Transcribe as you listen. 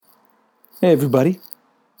Hey everybody,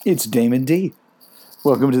 it's Damon D.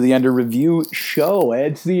 Welcome to the Under Review show.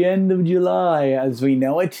 It's the end of July as we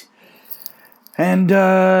know it. And,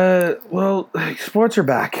 sports are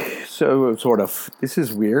back. So, sort of. This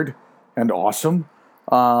is weird and awesome.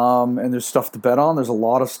 And there's stuff to bet on. There's a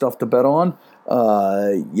lot of stuff to bet on.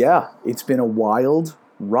 It's been a wild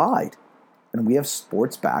ride. And we have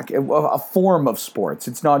sports back. A form of sports.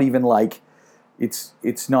 It's not even like, it's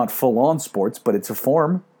not full-on sports, but it's a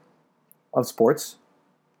form of sports.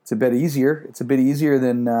 It's a bit easier. It's a bit easier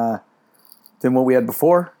than what we had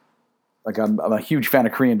before. Like I'm a huge fan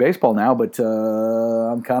of Korean baseball now, but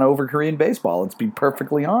I'm kind of over Korean baseball. Let's be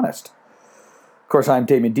perfectly honest. Of course, I'm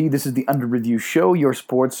Damon D. This is the Under Review Show, your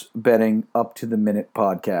sports betting up to the minute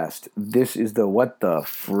podcast. This is the What the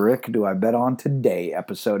Frick Do I Bet On Today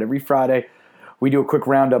episode. Every Friday, we do a quick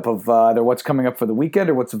roundup of either what's coming up for the weekend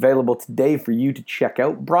or what's available today for you to check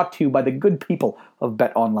out. Brought to you by the good people of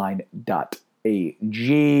betonline.ag.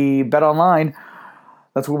 BetOnline,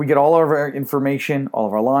 that's where we get all of our information, all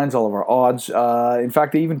of our lines, all of our odds. In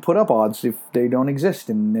fact, they even put up odds if they don't exist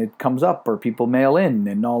and it comes up or people mail in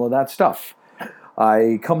and all of that stuff.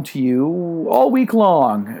 I come to you all week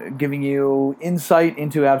long, giving you insight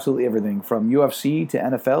into absolutely everything from UFC to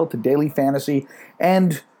NFL to daily fantasy,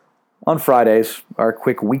 and on Fridays, our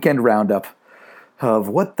quick weekend roundup of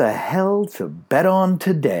what the hell to bet on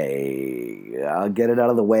today. I'll get it out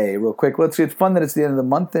of the way real quick. It's fun that it's the end of the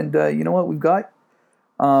month, and you know what we've got?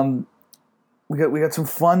 We got some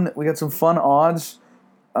fun. We got some fun odds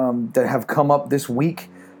that have come up this week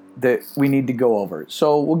that we need to go over.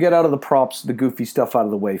 So we'll get out of the props, the goofy stuff out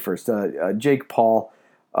of the way first. Jake Paul,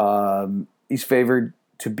 he's favored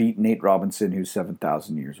to beat Nate Robinson, who's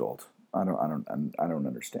 7,000 years old. I don't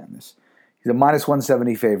understand this. He's a minus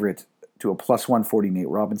 170 favorite to a plus 140 Nate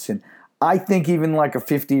Robinson. I think even like a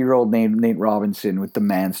 50-year-old Nate Robinson with the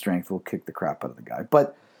man strength will kick the crap out of the guy.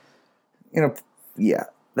 But,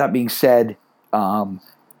 that being said,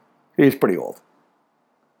 he's pretty old.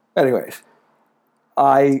 Anyways,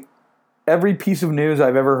 every piece of news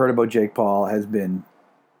I've ever heard about Jake Paul has been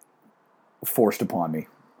forced upon me.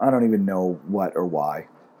 I don't even know what or why.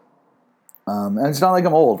 And it's not like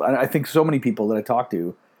I'm old. I think so many people that I talk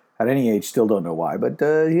to at any age still don't know why, but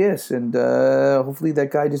he is. And hopefully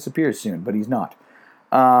that guy disappears soon, but he's not.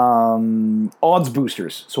 Odds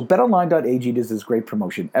boosters. So betonline.ag does this great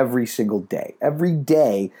promotion every single day. Every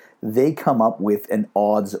day they come up with an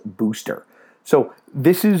odds booster. So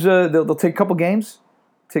this is, they'll take a couple games,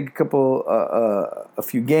 a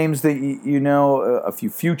few games that a few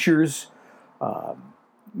futures,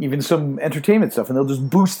 even some entertainment stuff, and they'll just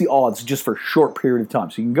boost the odds just for a short period of time.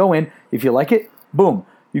 So you can go in, if you like it, boom,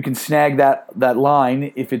 you can snag that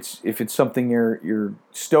line if it's something you're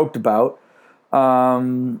stoked about,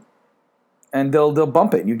 and they'll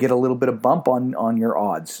bump it, and you get a little bit of bump on your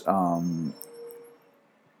odds. The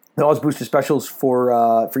odds booster specials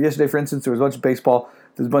for yesterday, for instance, there was a bunch of baseball,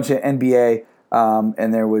 there was a bunch of NBA,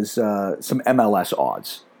 and there was some MLS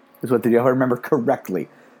odds. Is what they do. If I remember correctly.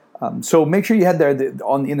 So make sure you head there.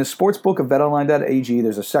 In the sports book of betonline.ag,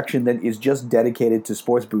 there's a section that is just dedicated to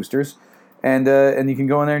sports boosters, and you can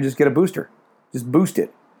go in there and just get a booster. Just boost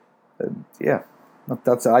it. I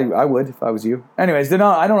would if I was you. Anyways,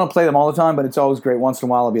 I don't play them all the time, but it's always great. Once in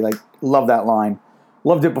a while, I'll be like, love that line.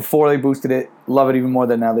 Loved it before they boosted it. Love it even more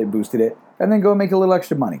than now they boosted it. And then go and make a little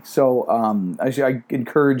extra money. So I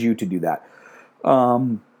encourage you to do that.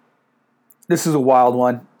 This is a wild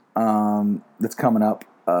one that's coming up.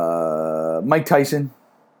 Mike Tyson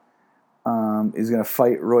is going to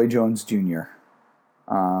fight Roy Jones Jr.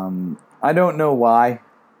 I don't know why.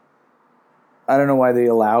 I don't know why they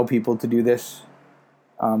allow people to do this,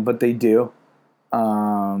 but they do.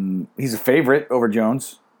 He's a favorite over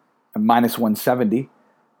Jones, minus 170.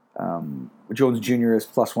 Jones Jr. is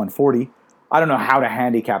plus 140. I don't know how to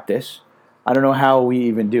handicap this. I don't know how we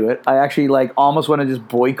even do it. I actually almost want to just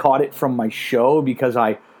boycott it from my show because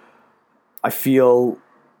I feel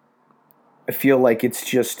like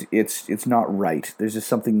it's not right. There's just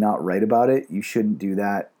something not right about it. You shouldn't do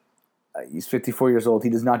that. He's 54 years old. He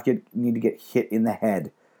does not need to get hit in the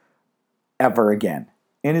head ever again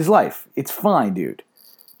in his life. It's fine, dude.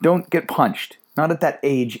 Don't get punched. Not at that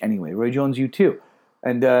age anyway. Roy Jones, you too.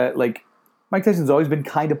 And Mike Tyson's always been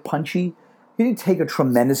kind of punchy. He didn't take a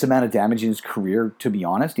tremendous amount of damage in his career, to be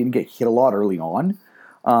honest. He didn't get hit a lot early on.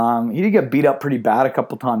 He did get beat up pretty bad a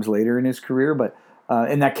couple times later in his career, but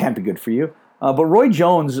and that can't be good for you. But Roy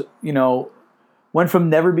Jones, went from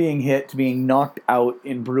never being hit to being knocked out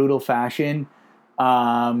in brutal fashion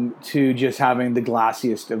to just having the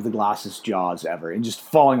glassiest of the glassest jaws ever and just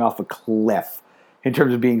falling off a cliff in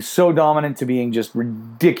terms of being so dominant to being just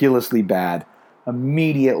ridiculously bad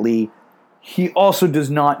immediately. He also does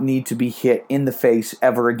not need to be hit in the face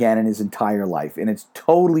ever again in his entire life. And it's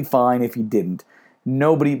totally fine if he didn't.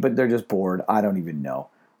 Nobody, but they're just bored. I don't even know.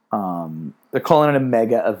 They're calling it a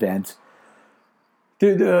mega event.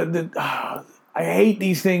 I hate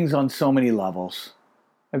these things on so many levels.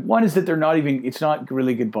 Like, one is that it's not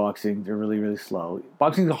really good boxing. They're really, really slow.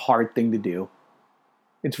 Boxing is a hard thing to do.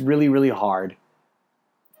 It's really, really hard.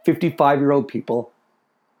 55-year-old people,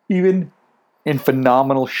 even in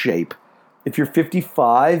phenomenal shape. If you're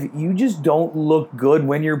 55, you just don't look good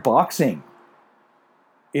when you're boxing.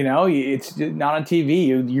 You know, it's not on TV.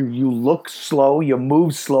 You look slow, you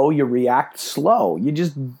move slow, you react slow. You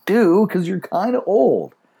just do because you're kind of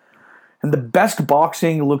old. And the best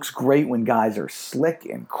boxing looks great when guys are slick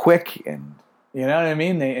and quick, and you know what I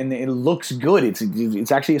mean. And it looks good.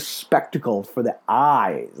 It's actually a spectacle for the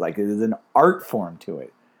eyes. Like, there's an art form to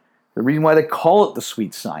it. The reason why they call it the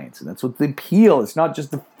sweet science, and that's what the appeal. It's not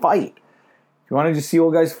just the fight. If you want to just see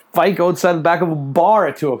old guys fight, go outside the back of a bar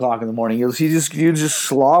at 2:00 in the morning. You'll see you just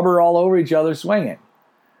slobber all over each other swinging.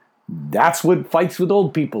 That's what fights with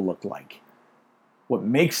old people look like. What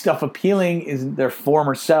makes stuff appealing isn't their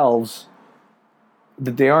former selves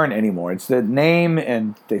that they aren't anymore. It's the name,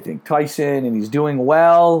 and they think Tyson, and he's doing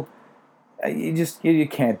well. You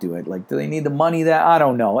can't do it. Like, do they need the money? That I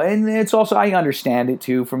don't know. And it's also, I understand it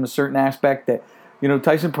too from a certain aspect that, you know,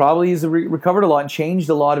 Tyson probably has recovered a lot and changed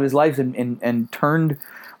a lot of his life and turned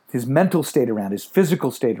his mental state around, his physical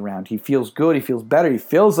state around. He feels good. He feels better. He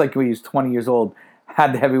feels like when he was 20 years old,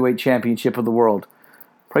 had the heavyweight championship of the world.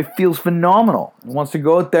 Probably feels phenomenal. He wants to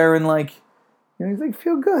go out there and, like, you know, he's like,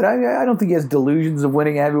 feel good. I don't think he has delusions of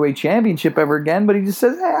winning a heavyweight championship ever again, but he just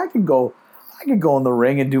says, hey, I can go in the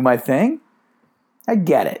ring and do my thing. I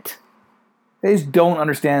get it. They just don't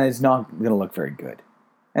understand that it's not going to look very good.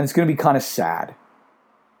 And it's going to be kind of sad.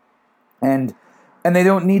 And they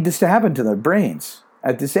don't need this to happen to their brains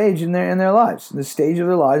at this age in their lives. This stage of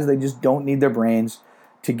their lives, they just don't need their brains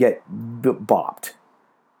to get bopped.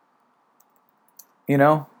 You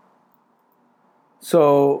know?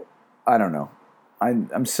 So, I don't know.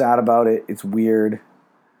 I'm sad about it. It's weird.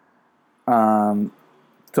 I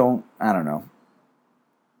don't know.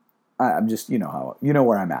 I'm just, you know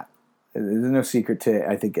where I'm at. There's no secret to,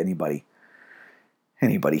 I think, anybody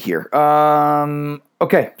here.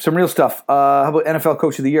 Okay, some real stuff. How about NFL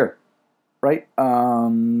Coach of the Year? Right?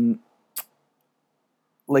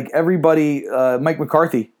 Like everybody, Mike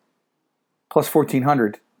McCarthy, plus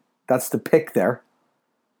 1,400. That's the pick there.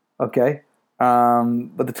 Okay?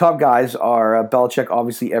 But the top guys are Belichick,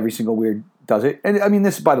 obviously every single weird does it. And I mean,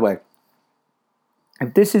 this, by the way,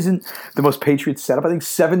 if this isn't the most Patriots setup, I think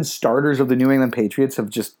 7 starters of the New England Patriots have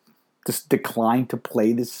just declined to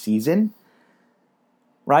play this season.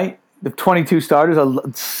 Right? The 22 starters,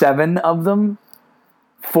 7 of them,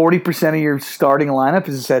 40% of your starting lineup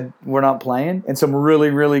has said, we're not playing. And some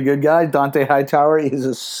really, really good guys. Dante Hightower is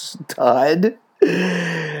a stud.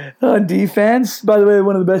 On defense, by the way,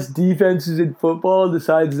 one of the best defenses in football,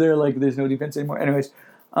 besides there's no defense anymore. Anyways,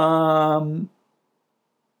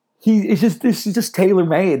 this is just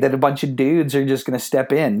tailor-made that a bunch of dudes are just going to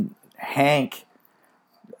step in. Hank,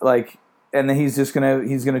 and then he's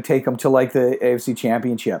gonna take them to the AFC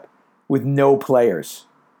Championship with no players.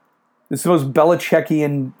 It's the most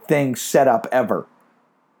Belichickian thing set up ever.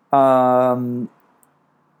 I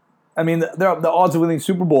mean, the odds of winning the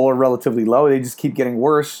Super Bowl are relatively low. They just keep getting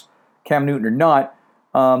worse, Cam Newton or not.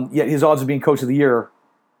 Yet his odds of being Coach of the Year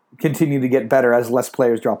continue to get better as less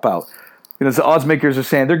players drop out. You know, the odds makers are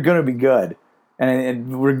saying they're going to be good,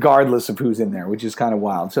 and regardless of who's in there, which is kind of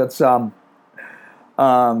wild. So that's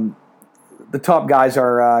the top guys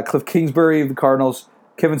are Cliff Kingsbury of the Cardinals,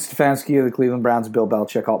 Kevin Stefanski of the Cleveland Browns, and Bill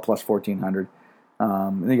Belichick, all plus 1,400.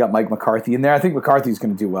 And then you got Mike McCarthy in there. I think McCarthy's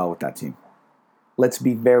going to do well with that team. Let's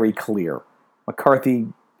be very clear. McCarthy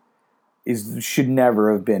should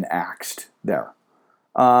never have been axed there.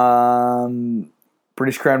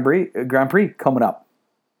 British Grand Prix coming up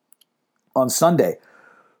on Sunday.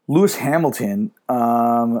 Lewis Hamilton,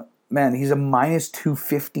 man, he's a minus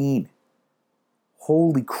 215.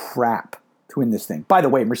 Holy crap to win this thing. By the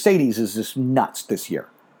way, Mercedes is just nuts this year.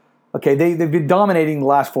 Okay, they've been dominating the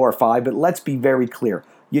last 4 or 5, but let's be very clear.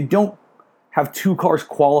 You don't have 2 cars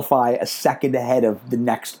qualify a second ahead of the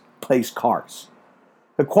next place cars.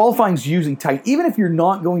 The qualifying's usually tight. Even if you're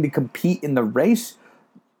not going to compete in the race,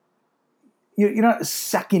 you're not a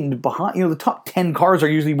second behind. You know, the top 10 cars are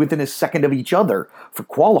usually within a second of each other for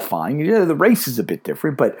qualifying. Yeah, the race is a bit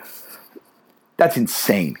different, but that's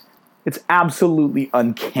insane. It's absolutely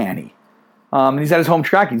uncanny. And he's at his home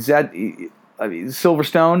track. He's at I mean,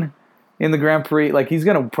 Silverstone in the Grand Prix, like he's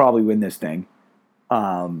going to probably win this thing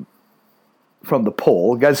from the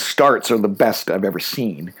pole. Guy's starts are the best I've ever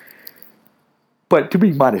seen. But to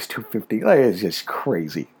be minus 250, like, it's just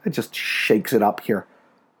crazy. It just shakes it up here.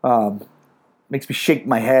 Makes me shake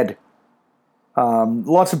my head.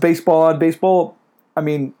 Lots of baseball on baseball. I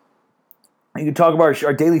mean, you can talk about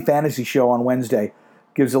our daily fantasy show on Wednesday.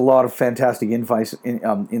 Gives a lot of fantastic insight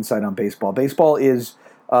on baseball. Baseball is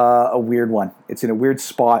a weird one. It's in a weird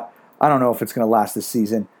spot. I don't know if it's going to last this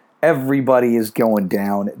season. Everybody is going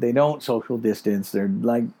down. They don't social distance. They're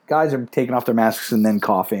like, guys are taking off their masks and then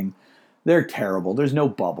coughing. They're terrible. There's no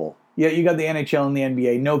bubble. Yeah, you got the NHL and the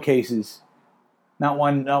NBA. No cases. Not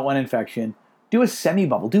one infection. Do a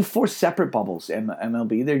semi-bubble. Do 4 separate bubbles,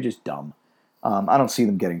 MLB. They're just dumb. I don't see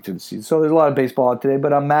them getting through the season. So there's a lot of baseball out today,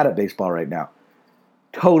 but I'm mad at baseball right now.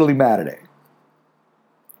 Totally mad at it.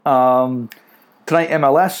 Tonight,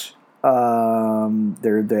 MLS.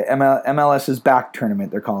 They're the MLS's back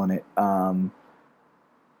tournament, they're calling it.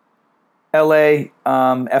 LA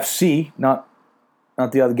FC, not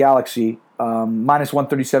the other Galaxy, minus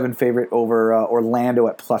 137 favorite over Orlando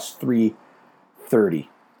at plus 330.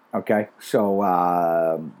 Okay, so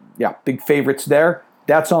yeah, big favorites there.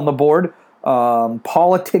 That's on the board.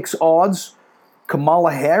 Politics odds.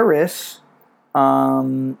 Kamala Harris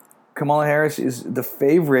is the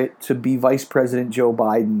favorite to be Vice President Joe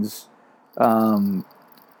Biden's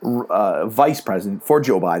vice president for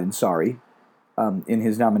Joe Biden. Sorry, in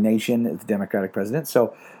his nomination as the Democratic president.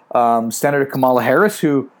 So Senator Kamala Harris,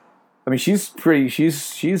 who, I mean, she's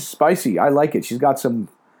spicy. I like it. She's got some.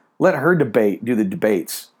 Let her do the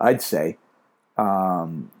debates, I'd say.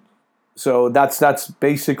 So that's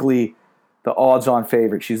basically the odds-on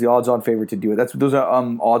favorite. She's the odds-on favorite to do it. Those are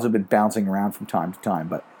odds have been bouncing around from time to time,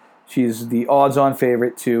 but she's the odds-on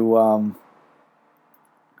favorite to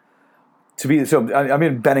be. So I've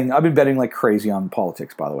been betting like crazy on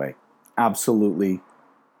politics. By the way, absolutely,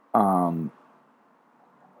 going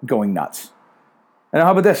nuts. And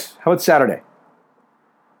how about this? How about Saturday?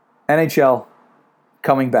 NHL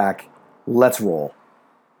coming back. Let's roll.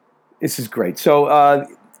 This is great. So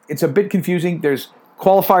it's a bit confusing. There's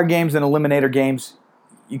qualifier games and eliminator games.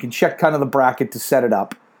 You can check kind of the bracket to set it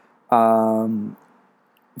up.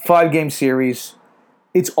 5-game series.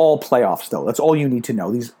 It's all playoffs, though. That's all you need to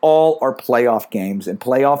know. These all are playoff games, and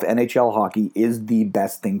playoff NHL hockey is the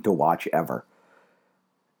best thing to watch ever.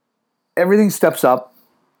 Everything steps up.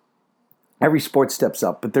 Every sport steps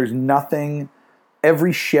up, but there's nothing.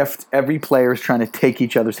 Every shift, every player is trying to take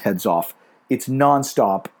each other's heads off. It's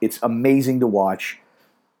nonstop. It's amazing to watch.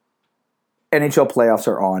 NHL playoffs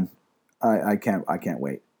are on. I can't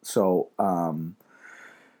wait. So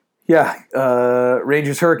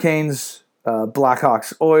Rangers, Hurricanes,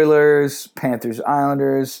 Blackhawks, Oilers, Panthers,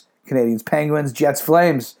 Islanders, Canadians, Penguins, Jets,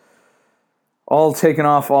 Flames, all taken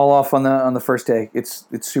off, all off on the first day. It's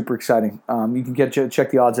super exciting. You can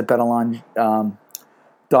check the odds at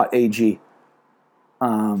betonline.ag.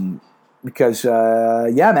 Because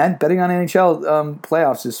man, betting on NHL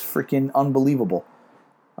playoffs is freaking unbelievable.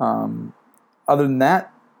 Other than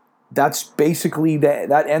that, that's basically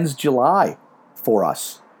that ends July for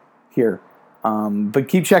us here. But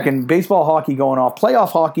keep checking. Baseball, hockey going off.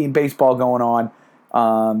 Playoff hockey and baseball going on.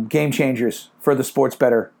 Game changers for the sports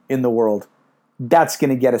bettor in the world. That's going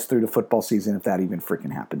to get us through the football season if that even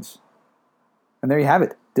freaking happens. And there you have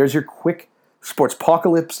it. There's your quick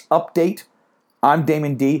Sportspocalypse update. I'm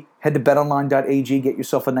Damon D. Head to betonline.ag. Get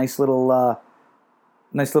yourself a nice little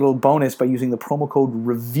bonus by using the promo code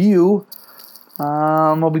REVIEW.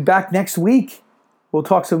 I'll be back next week. We'll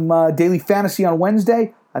talk some daily fantasy on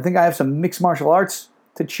Wednesday. I think I have some mixed martial arts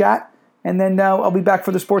to chat. And then I'll be back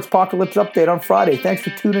for the Sportspocalypse update on Friday. Thanks for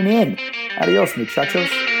tuning in. Adios, muchachos.